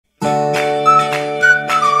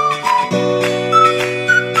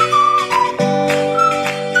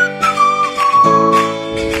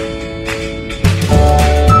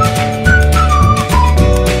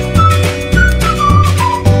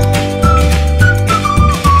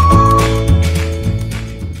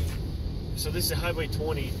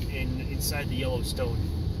20 inside the Yellowstone.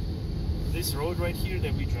 This road right here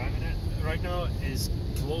that we're driving at right now is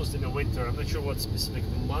closed in the winter. I'm not sure what specific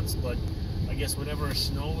months, but I guess whenever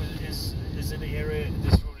snow is in the area,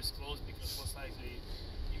 this road is closed because most likely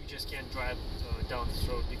you just can't drive down this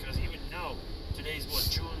road, because even now, today's what,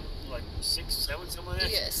 June like 6th, 7th, something like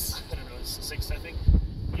that? Yes. I don't know, it's 6th I think.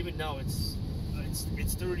 Even now it's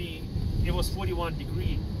 30, it was 41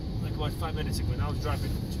 degree like about 5 minutes ago. Now it's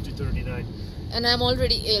dropping to 39. And I'm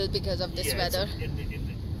already ill because of this weather. In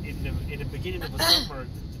the beginning of the summer,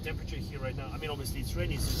 the temperature here right now, I mean obviously it's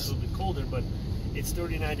rainy, so it's a little bit colder, but it's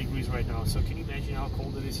 39 degrees right now. So can you imagine how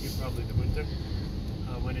cold it is here probably in the winter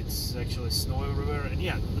when it's actually snow everywhere? And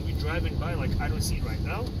yeah, we're driving by, like I don't see it right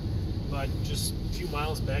now, but just a few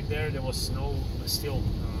miles back there was snow still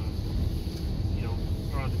you know,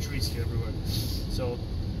 around the trees here everywhere. So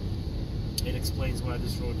it explains why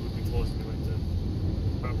this road would be closed in the winter.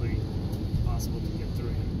 Probably impossible to get through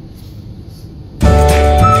here.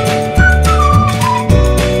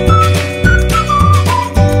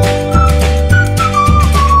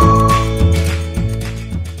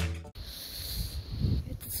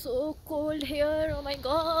 So cold here, oh my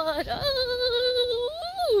god.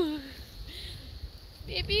 Oh,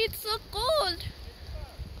 baby, it's so cold.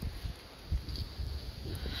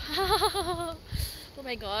 Oh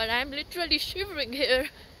my god, I'm literally shivering here.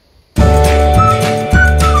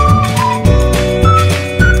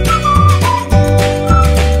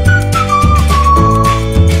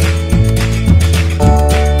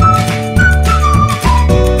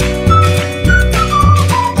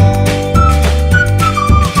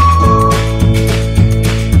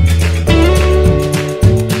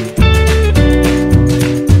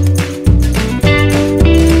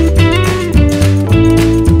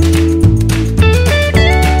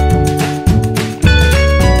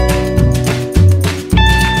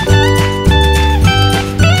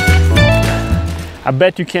 I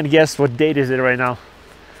bet you can't guess what date is it right now.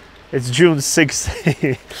 It's June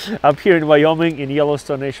 6th up here in Wyoming in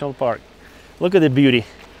Yellowstone National Park. Look at the beauty.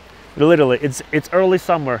 Literally, it's early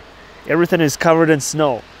summer. Everything is covered in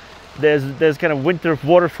snow. There's kind of winter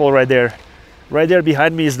waterfall right there. Right there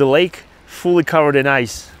behind me is the lake, fully covered in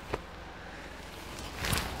ice.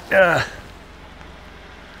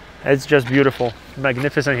 It's just beautiful,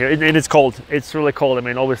 magnificent here. And it's cold. It's really cold. I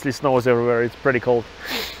mean, obviously snow is everywhere. It's pretty cold.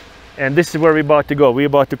 And this is where we're about to go. We're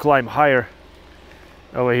about to climb higher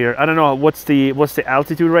over here. I don't know what's the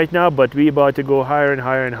altitude right now, but we're about to go higher and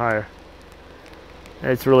higher and higher.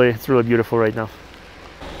 It's really beautiful right now.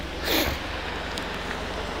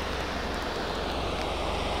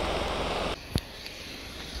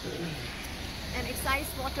 And it's ice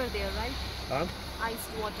water there, right? Huh?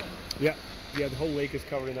 Iced water. Yeah, the whole lake is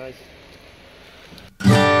covered in ice.